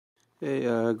Hey,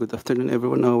 good afternoon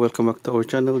everyone. Welcome back to our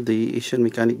channel, the Asian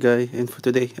Mechanic Guy. And for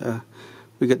today,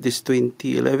 we got this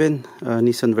 2011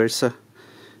 Nissan Versa.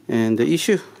 And the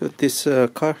issue with this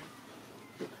car,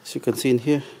 as you can see in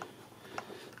here,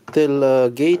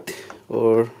 tailgate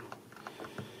or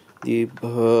the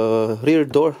rear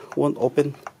door won't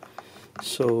open.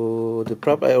 So the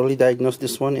problem, I already diagnosed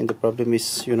this one, and the problem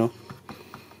is,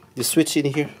 the switch in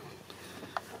here.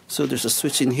 So there's a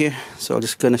switch in here, so I'm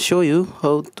just gonna show you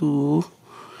how to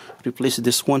replace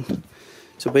this one.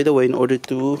 So by the way, in order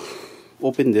to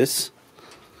open this,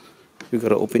 you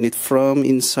gotta open it from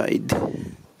inside.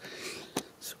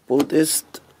 So pull this,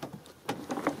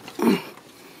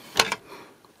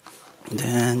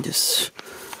 then just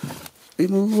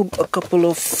remove a couple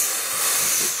of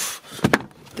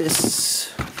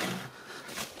this,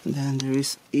 and then there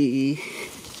is a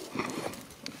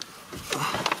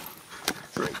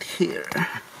right here. I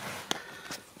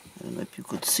don't know if you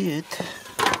could see it.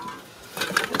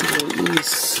 There is,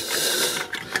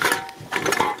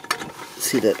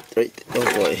 see that right? Oh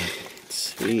boy,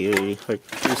 it's really hard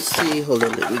to see. Hold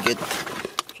on, let me get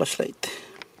flashlight.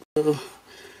 So you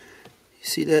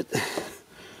see that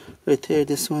right here?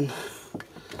 This one,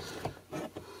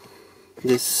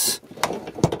 this.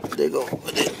 There you go.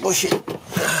 Push it.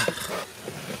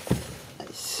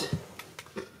 Nice.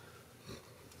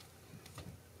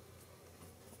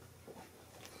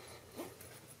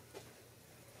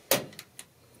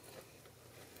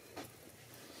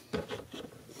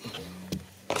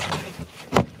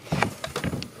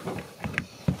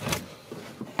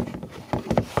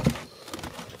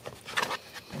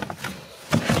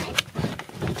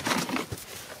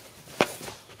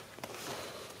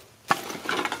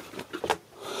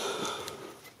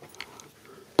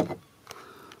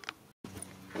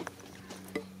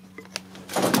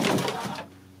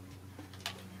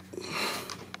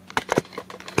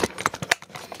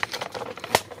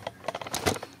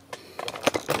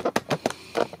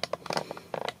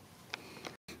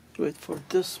 Wait for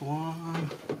this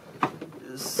one.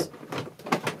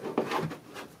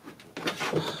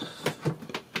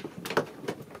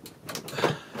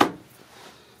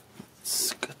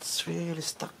 It's really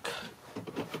stuck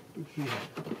in here.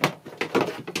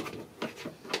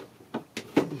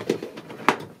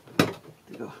 There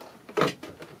you go.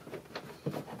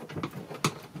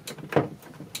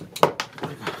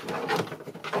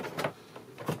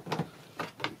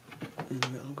 And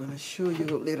I'm gonna show you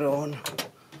later on.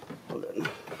 Hold on.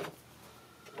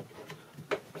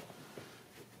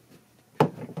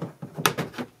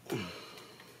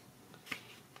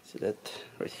 See that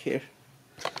right here?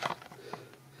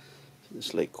 So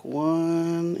it's like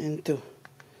 1 and 2.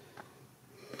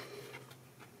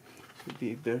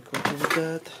 Be very careful with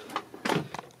that.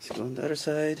 Let's go on the other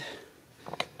side.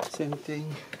 Same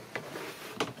thing.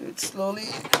 Do it slowly.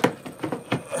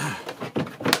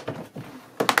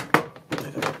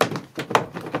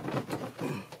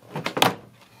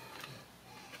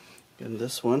 And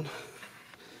this one,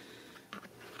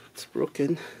 it's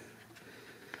broken.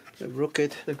 I broke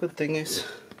it. The good thing is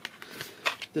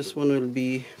this one will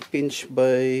be pinched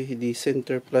by the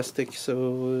center plastic,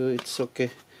 so it's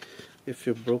okay if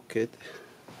you broke it.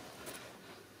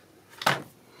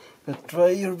 But try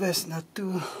your best not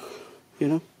to,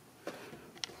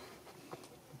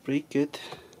 break it.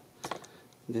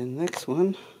 The next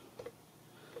one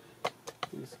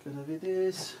is gonna be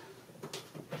this,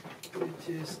 which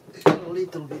is a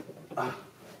little bit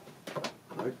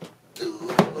hard to,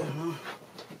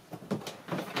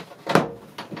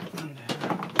 and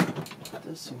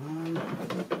this one,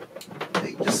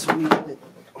 I just weaved it.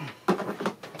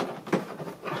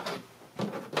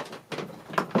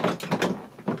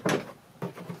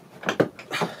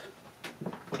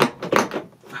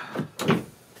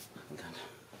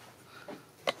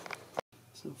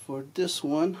 So for this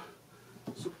one,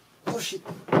 so push it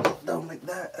down like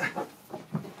that.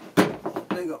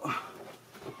 There you go.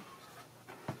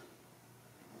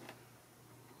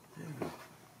 There you go.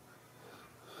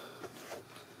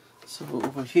 So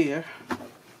over here,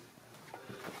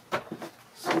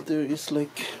 so there is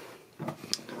like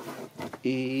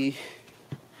a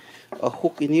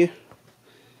hook in here,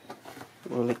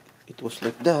 or like it was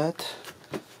like that.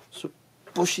 So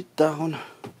push it down,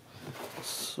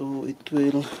 so it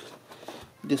will,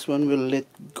 this one will let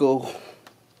go.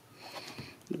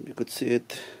 You could see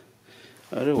it.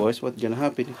 Otherwise, what's gonna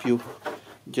happen if you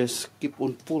just keep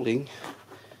on pulling,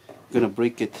 you're gonna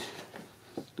break it.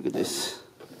 Look at this.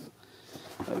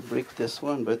 I break this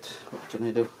one, but what can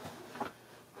I do? I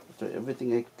try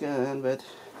everything I can, but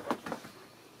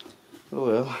oh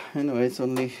well. Anyway, it's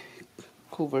only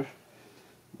cover,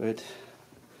 but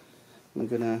I'm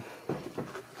gonna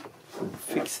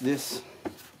fix this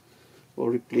or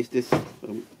replace this.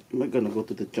 I'm not gonna go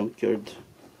to the junkyard,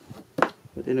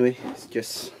 but anyway, it's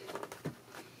just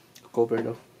cover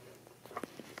though.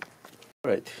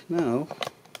 Right now,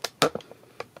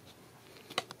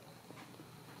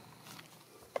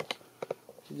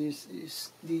 this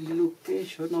is the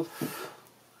location of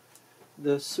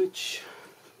the switch.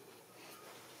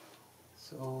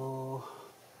 So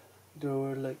there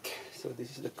were like, so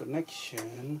this is the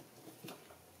connection.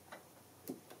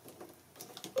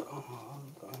 Oh,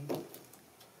 hold on.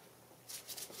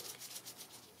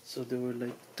 So there were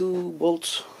like 2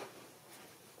 bolts.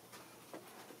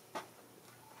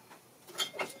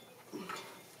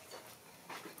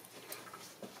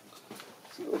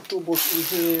 So 2 bolts in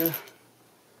here.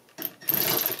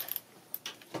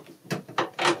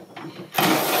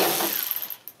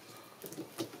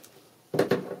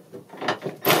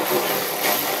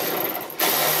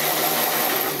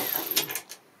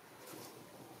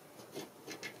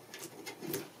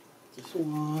 This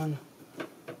one.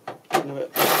 Anyway,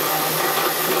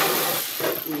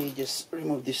 let me just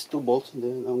remove these 2 bolts and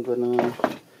then I'm gonna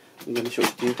show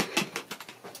it to you.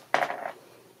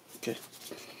 Okay.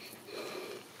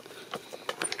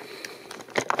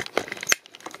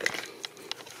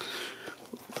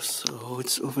 So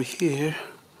it's over here,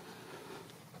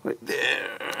 right there.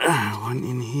 One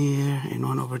in here and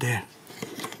one over there.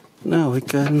 Now we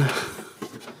can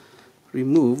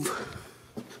remove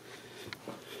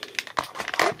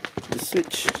the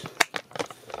switch.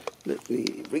 Let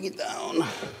me bring it down.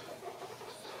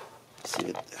 See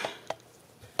it?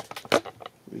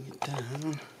 Bring it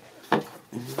down.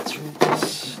 And let's remove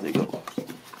this. There you go.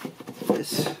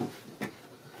 This.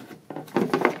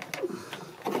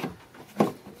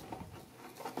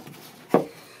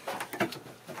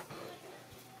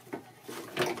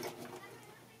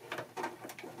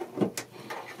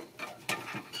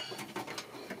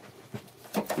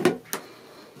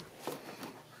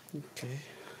 Okay.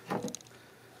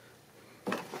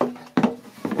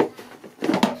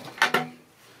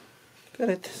 Got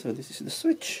it. So this is the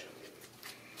switch.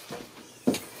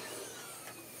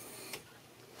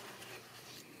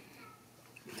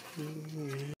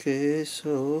 Okay,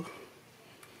 so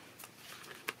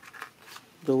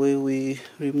the way we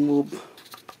remove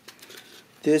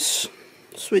this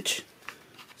switch,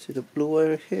 see the blue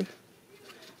wire here?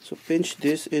 So pinch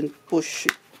this and push,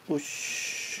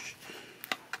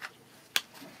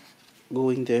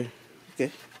 going there.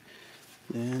 Okay,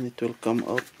 then it will come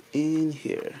out in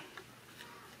here.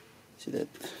 See that?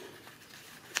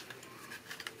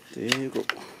 There you go.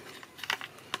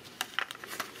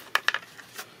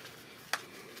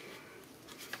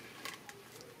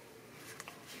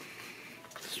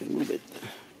 Let's remove it.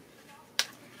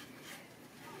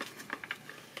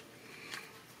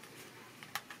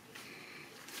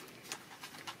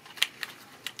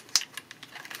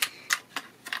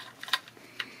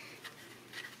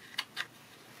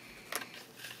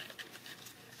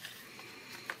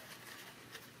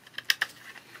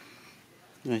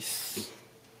 Nice.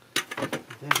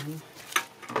 Then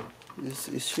this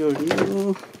is your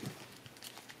new.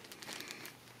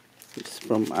 It's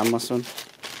from Amazon.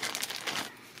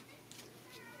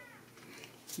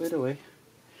 By the way,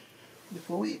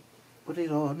 before we put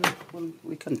it on, well,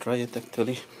 we can try it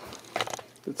actually.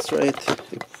 Let's try it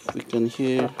if we can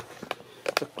hear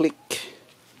a click.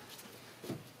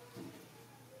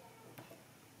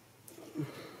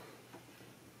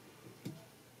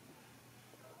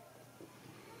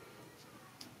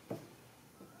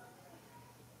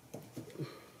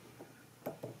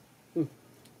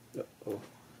 Uh-oh.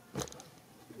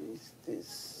 Is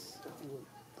this?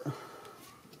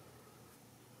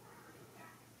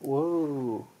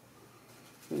 Whoa!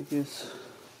 I guess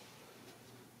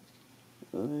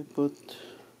I put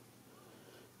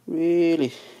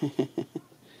really.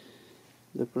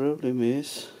 The problem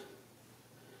is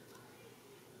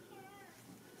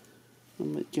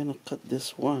I'm not gonna cut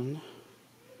this one.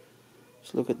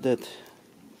 Just look at that.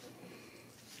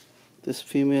 This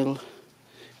female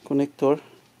connector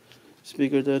is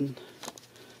bigger than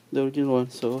the original one,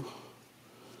 so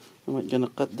I'm not gonna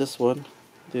cut this one,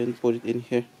 then put it in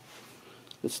here.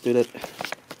 Let's do that.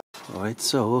 Alright,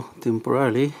 so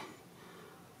temporarily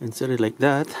insert it like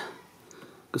that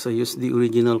because I used the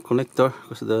original connector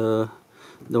because the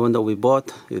one that we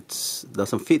bought, it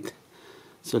doesn't fit.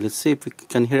 So let's see if we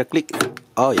can hear a click.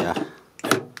 Oh yeah,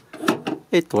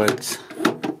 it works.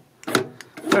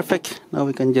 Perfect. Now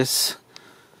we can just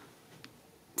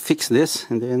fix this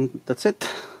and then that's it.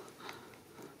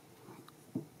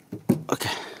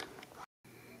 Okay.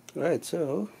 Right,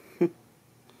 so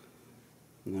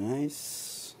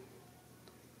nice.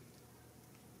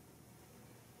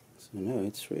 So now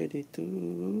it's ready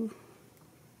to.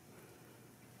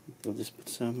 We'll just put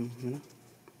some,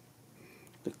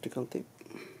 electrical tape.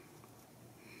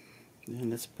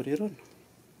 Then let's put it on.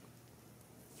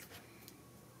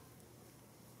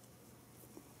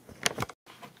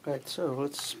 Right, so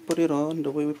let's put it on.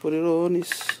 The way we put it on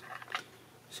is,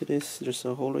 see this? There's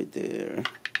a hole right there.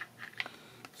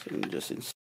 So just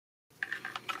insert.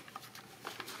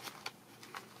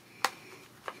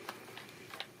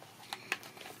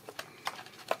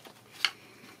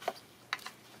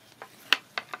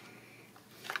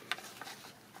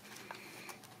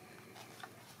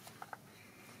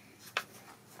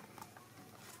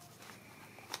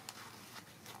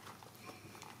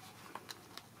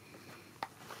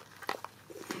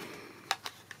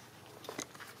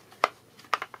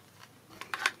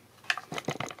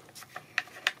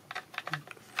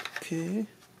 Okay.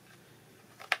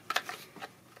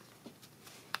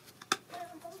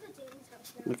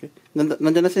 Okay.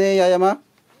 Nandiyan na si Yaya, ma?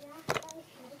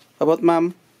 About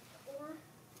mom?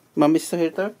 Mom is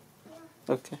here, too?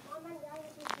 Okay.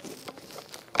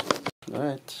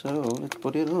 Alright, so let's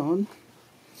put it on.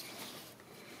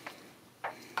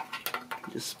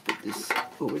 Just put this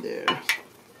over there.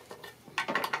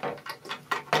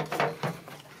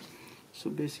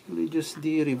 So basically just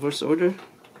the reverse order.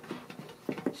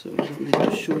 So I just need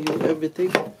to show you everything.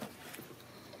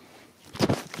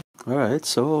 Alright,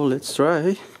 so let's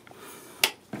try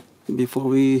before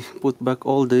we put back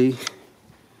all the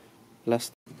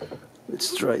last.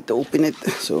 Let's try to open it.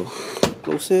 So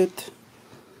close it.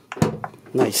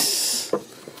 Nice.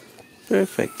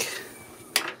 Perfect.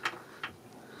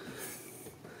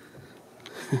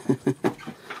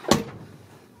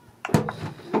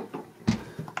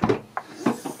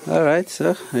 Alright,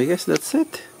 so I guess that's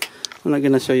it. I'm not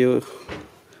gonna show you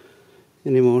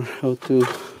anymore how to,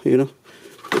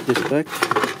 put this back,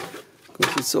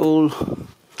 because it's all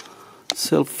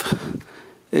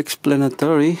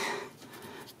self-explanatory.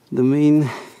 The main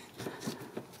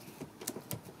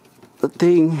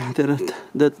thing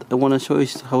that I wanna show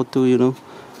is how to,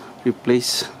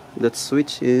 replace that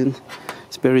switch, and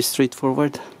it's very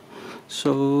straightforward.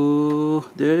 So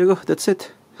there you go. That's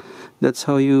it. That's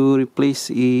how you replace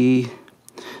a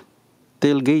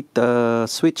tailgate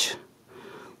switch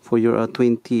for your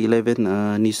 2011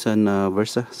 Nissan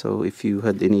Versa. So if you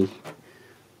had any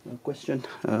question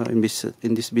in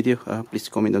this video, please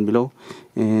comment down below,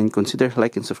 and consider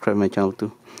like and subscribe my channel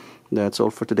too. That's all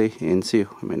for today, and see you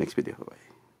in my next video. Bye.